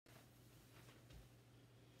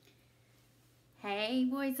Hey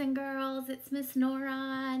boys and girls, it's Miss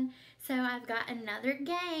Noron. So I've got another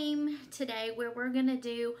game today where we're going to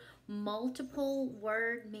do multiple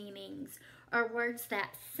word meanings, or words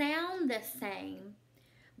that sound the same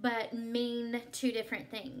but mean two different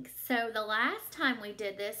things. So the last time we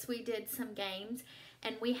did this, we did some games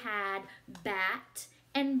and we had bat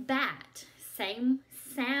and bat. Same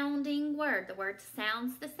sounding word. The word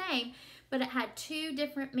sounds the same, but it had two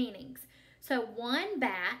different meanings. So one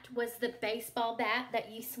bat was the baseball bat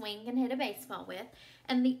that you swing and hit a baseball with,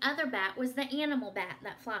 and the other bat was the animal bat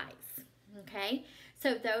that flies. Okay,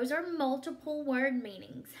 so those are multiple word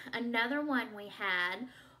meanings. Another one we had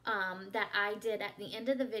that I did at the end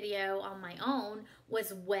of the video on my own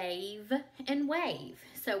was wave and wave.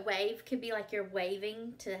 So wave could be like you're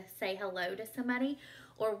waving to say hello to somebody,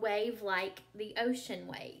 or wave like the ocean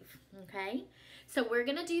wave. Okay, so we're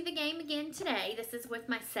gonna do the game again today. This is with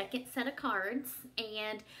my second set of cards,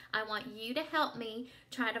 and I want you to help me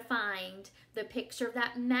try to find the picture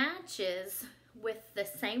that matches with the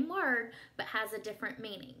same word but has a different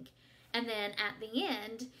meaning. And then at the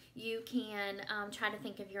end, you can try to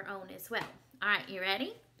think of your own as well. All right, you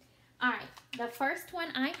ready? All right, the first one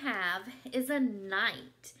I have is a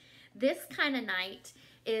knight. This kind of knight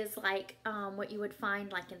is like what you would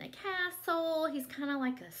find like in a castle. He's kind of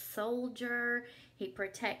like a soldier. He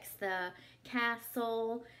protects the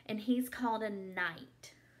castle, and he's called a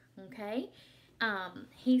knight, okay?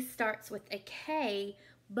 He starts with a K,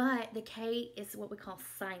 but the K is what we call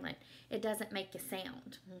silent. It doesn't make a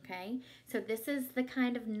sound, okay? So this is the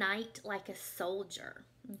kind of knight like a soldier,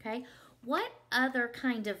 okay? What other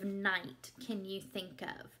kind of knight can you think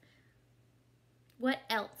of? What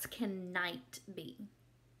else can knight be?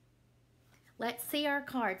 Let's see our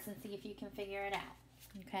cards and see if you can figure it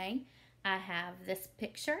out, okay? I have this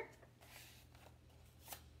picture.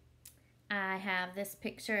 I have this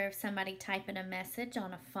picture of somebody typing a message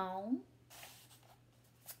on a phone.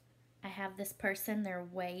 I have this person, they're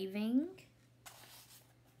waving.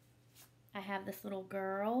 I have this little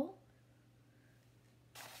girl.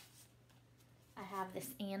 I have this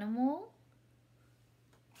animal.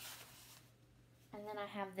 And then I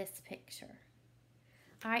have this picture.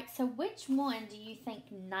 All right, so which one do you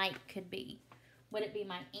think knight could be? Would it be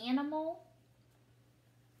my animal,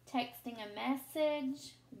 texting a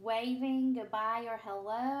message, waving goodbye or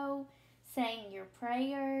hello, saying your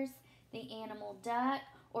prayers, the animal duck,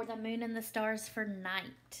 or the moon and the stars for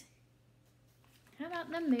night? How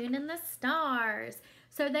about the moon and the stars?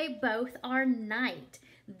 So they both are knight.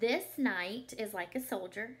 This knight is like a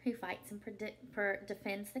soldier who fights and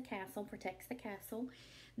defends the castle, protects the castle.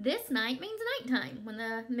 This night means nighttime when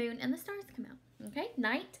the moon and the stars come out. Okay,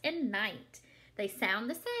 night and night. They sound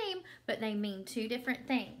the same, but they mean two different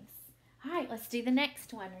things. All right, let's do the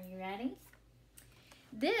next one. Are you ready?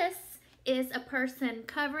 This is a person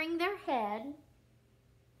covering their head,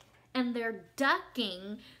 and they're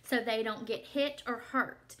ducking so they don't get hit or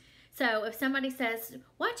hurt. So if somebody says,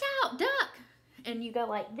 watch out, duck, and you go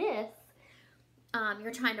like this,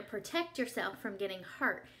 you're trying to protect yourself from getting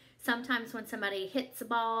hurt. Sometimes when somebody hits a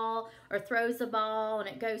ball or throws a ball and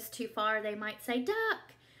it goes too far, they might say duck.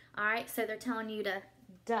 All right, so they're telling you to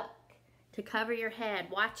duck, to cover your head,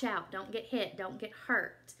 watch out, don't get hit, don't get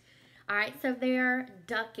hurt. All right, so they're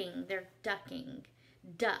ducking,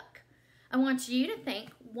 duck. I want you to think,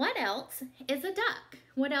 what else is a duck?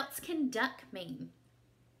 What else can duck mean?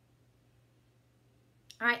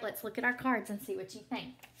 All right, let's look at our cards and see what you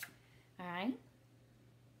think. All right.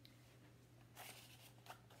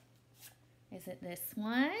 Is it this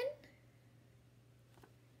one?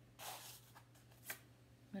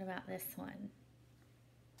 What about this one?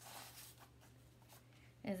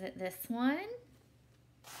 Is it this one?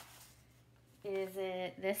 Is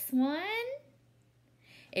it this one?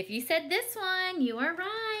 If you said this one, you are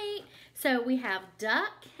right. So we have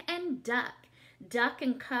duck and duck. Duck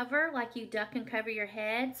and cover, like you duck and cover your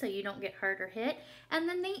head so you don't get hurt or hit. And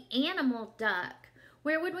then the animal duck.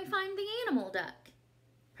 Where would we find the animal duck?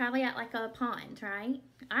 Probably at like a pond, right?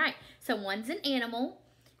 All right, so one's an animal.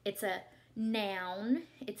 It's a noun.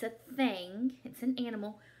 It's a thing. It's an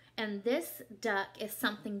animal. And this duck is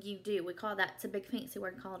something you do. We call that, it's a big fancy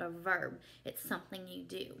word called a verb. It's something you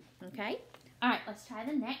do, okay? All right, let's try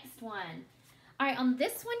the next one. All right, on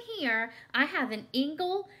this one here, I have an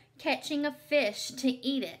eagle catching a fish to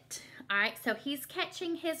eat it. All right, so he's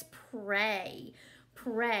catching his prey.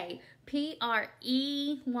 Prey,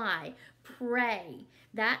 P-R-E-Y, prey.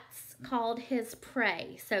 That's called his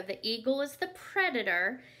prey. So the eagle is the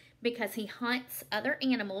predator because he hunts other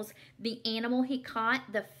animals. The animal he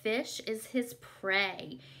caught, the fish, is his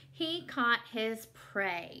prey. He caught his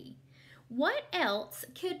prey. What else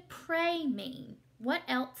could pray mean? What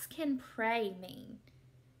else can pray mean?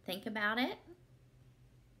 Think about it.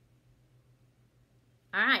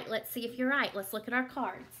 All right, let's see if you're right. Let's look at our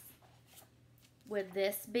cards. Would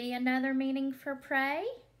this be another meaning for pray?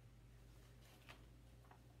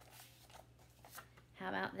 How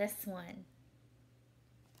about this one?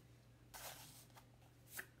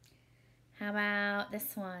 How about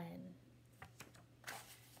this one?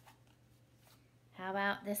 How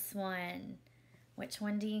about this one? Which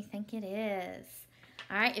one do you think it is?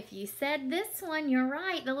 All right, if you said this one, you're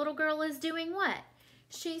right. The little girl is doing what?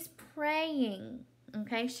 She's praying,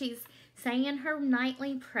 okay? She's saying her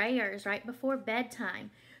nightly prayers right before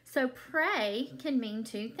bedtime. So pray can mean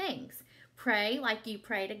two things. Pray like you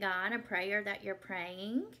pray to God, a prayer that you're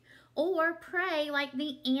praying, or pray like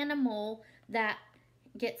the animal that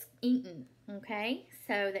gets eaten, okay?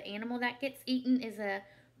 So the animal that gets eaten is a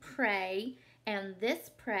pray, and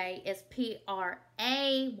this pray is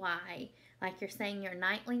P-R-A-Y, like you're saying your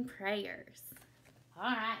nightly prayers. All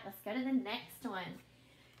right, let's go to the next one.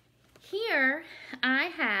 Here I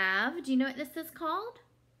have, do you know what this is called?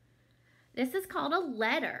 This is called a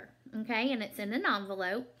letter, okay? And it's in an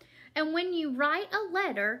envelope. And when you write a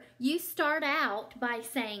letter, you start out by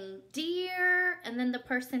saying dear and then the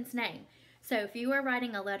person's name. So if you were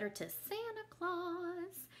writing a letter to Santa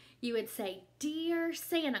Claus, you would say, Dear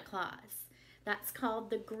Santa Claus. That's called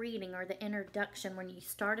the greeting or the introduction when you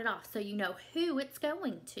start it off, so you know who it's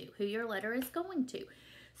going to, who your letter is going to.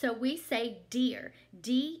 So we say dear,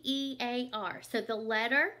 D-E-A-R. So the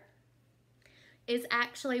letter is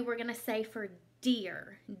actually, we're going to say for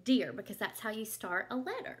dear, because that's how you start a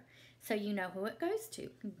letter. So you know who it goes to.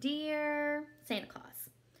 Dear Santa Claus,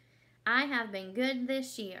 I have been good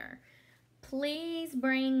this year. Please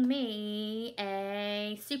bring me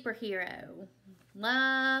a superhero.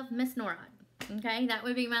 Love, Miss Nora. Okay, that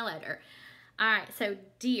would be my letter. All right, so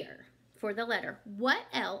dear for the letter. What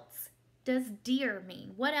else does dear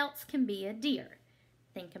mean? What else can be a dear?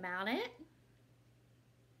 Think about it.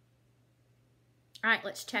 All right,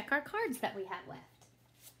 let's check our cards that we have left.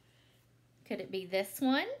 Could it be this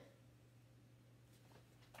one?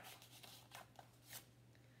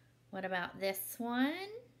 What about this one?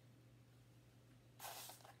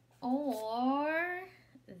 Or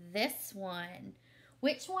this one?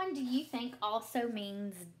 Which one do you think also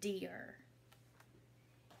means deer?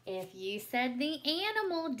 If you said the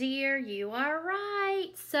animal deer, you are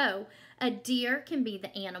right. So a deer can be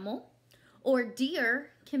the animal, or deer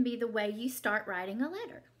can be the way you start writing a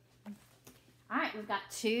letter. All right, we've got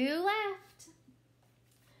two left.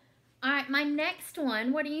 All right, my next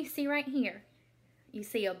one, what do you see right here? You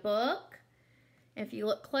see a book. If you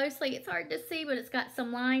look closely, it's hard to see, but it's got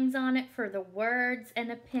some lines on it for the words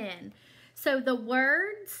and a pen. So the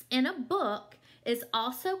words in a book is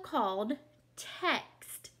also called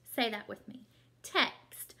text. Say that with me.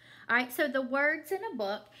 Text. All right, so the words in a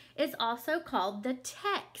book is also called the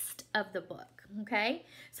text of the book, okay?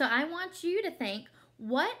 So I want you to think,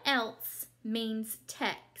 what else means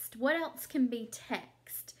text? What else can be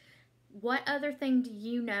text? What other thing do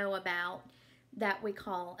you know about that we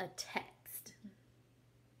call a text?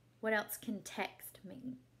 What else can text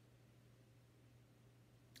mean?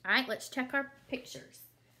 All right, let's check our pictures.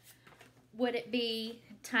 Would it be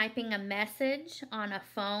typing a message on a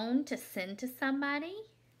phone to send to somebody?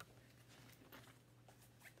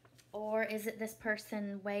 Or is it this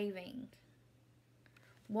person waving?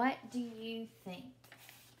 What do you think?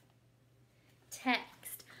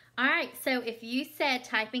 Text. All right, so if you said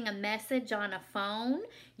typing a message on a phone,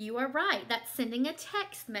 you are right. That's sending a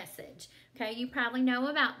text message. Okay, you probably know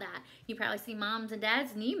about that. You probably see moms and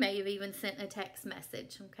dads, and you may have even sent a text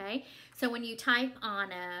message, okay? So when you type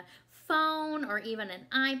on a phone or even an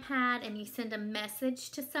iPad and you send a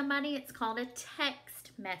message to somebody, it's called a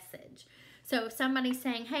text message. So if somebody's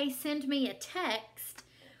saying, hey, send me a text,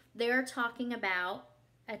 they're talking about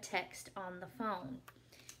a text on the phone.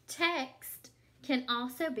 Text can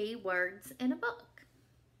also be words in a book.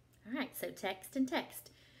 All right, so text and text.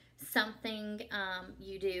 Something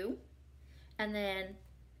you do, and then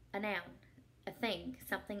a noun, a thing,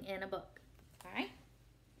 something in a book. All right?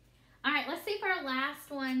 All right, let's see if our last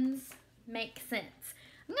ones make sense.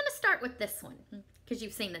 I'm going to start with this one because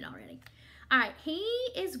you've seen it already. All right, he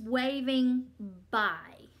is waving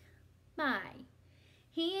bye. Bye.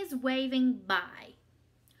 He is waving bye.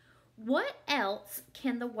 What else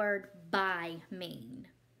can the word bye mean?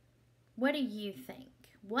 What do you think?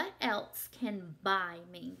 What else can bye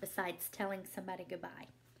mean besides telling somebody goodbye?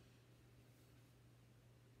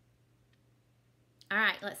 All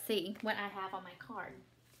right, let's see what I have on my card.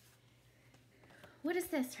 What is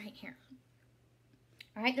this right here?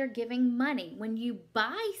 All right, they're giving money. When you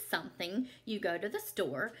buy something, you go to the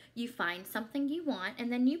store, you find something you want,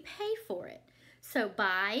 and then you pay for it. So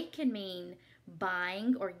buy can mean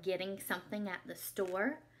buying or getting something at the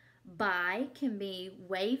store. Buy can be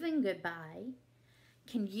waving goodbye.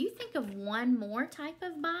 Can you think of one more type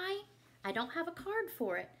of buy? I don't have a card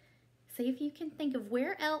for it. See if you can think of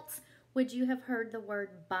where else would you have heard the word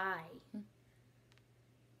buy.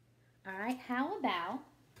 All right, how about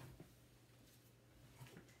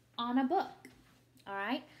on a book? All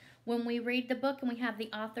right, when we read the book and we have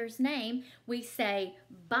the author's name, we say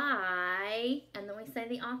by, and then we say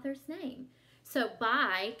the author's name. So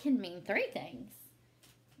buy can mean three things.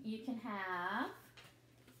 You can have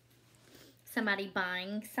somebody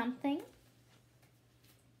buying something,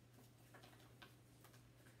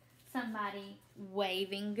 somebody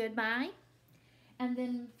waving goodbye, and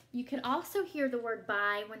then you could also hear the word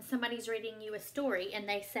buy when somebody's reading you a story and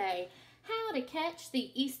they say, How to Catch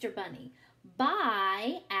the Easter Bunny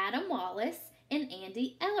by Adam Wallace and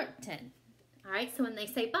Andy Ellerton. All right, so when they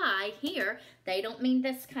say buy here, they don't mean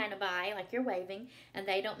this kind of buy like you're waving, and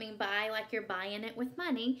they don't mean buy like you're buying it with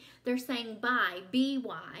money. They're saying buy,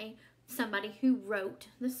 B-Y, somebody who wrote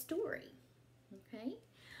the story. Okay?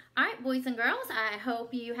 All right, boys and girls, I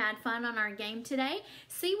hope you had fun on our game today.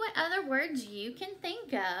 See what other words you can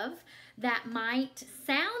think of that might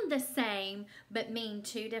sound the same but mean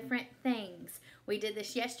two different things. We did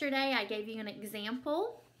this yesterday. I gave you an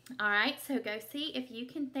example. All right, so go see if you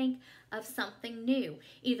can think of something new.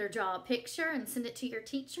 Either draw a picture and send it to your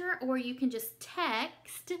teacher, or you can just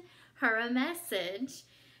text her a message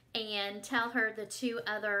and tell her the two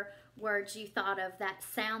other words you thought of that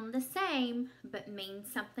sound the same but mean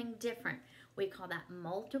something different. We call that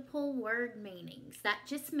multiple word meanings. That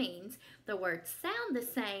just means the words sound the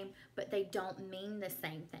same but they don't mean the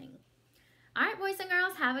same thing. All right, boys and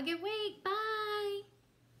girls, have a good week. Bye.